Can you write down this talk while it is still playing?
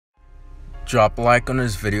Drop a like on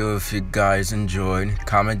this video if you guys enjoyed.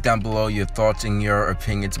 Comment down below your thoughts and your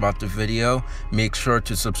opinions about the video. Make sure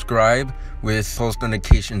to subscribe with post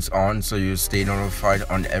notifications on so you stay notified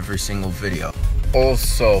on every single video.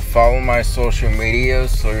 Also, follow my social media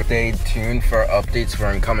so stay tuned for updates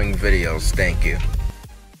for incoming videos. Thank you.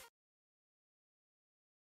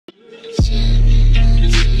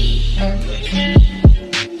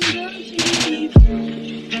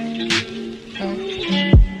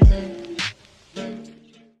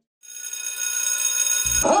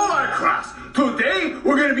 Alright class, today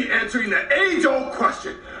we're going to be answering the age-old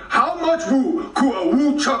question. How much woo could a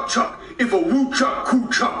woodchuck chuck if a woodchuck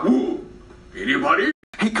could chuck woo? Anybody?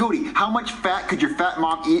 Hey Cody, how much fat could your fat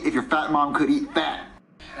mom eat if your fat mom could eat fat?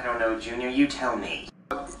 I don't know, Junior, you tell me.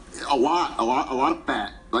 A lot of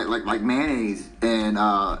fat. Like mayonnaise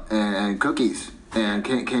and cookies and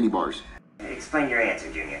candy bars. Explain your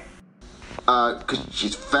answer, Junior. 'Cause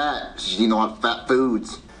she's fat. She's eating a lot of fat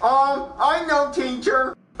foods. I know,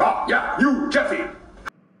 teacher. Oh, yeah, you, Jeffy.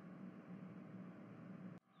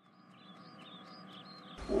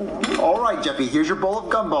 Alright, Jeffy, here's your bowl of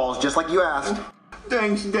gumballs, just like you asked.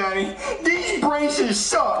 Thanks, Daddy. These braces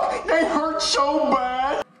suck. They hurt so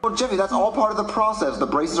bad. Well, Jeffy, that's all part of the process. The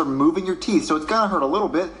braces are moving your teeth, so it's gonna hurt a little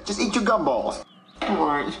bit. Just eat your gumballs.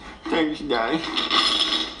 Alright, thanks, Daddy.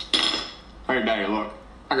 Hey, Daddy, look.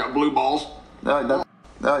 I got blue balls.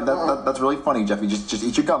 That's really funny, Jeffy. Just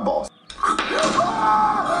eat your gumballs. It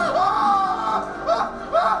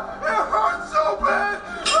hurts so bad.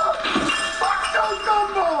 Fuck those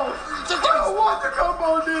gumballs. I don't want the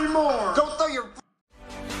gumballs anymore.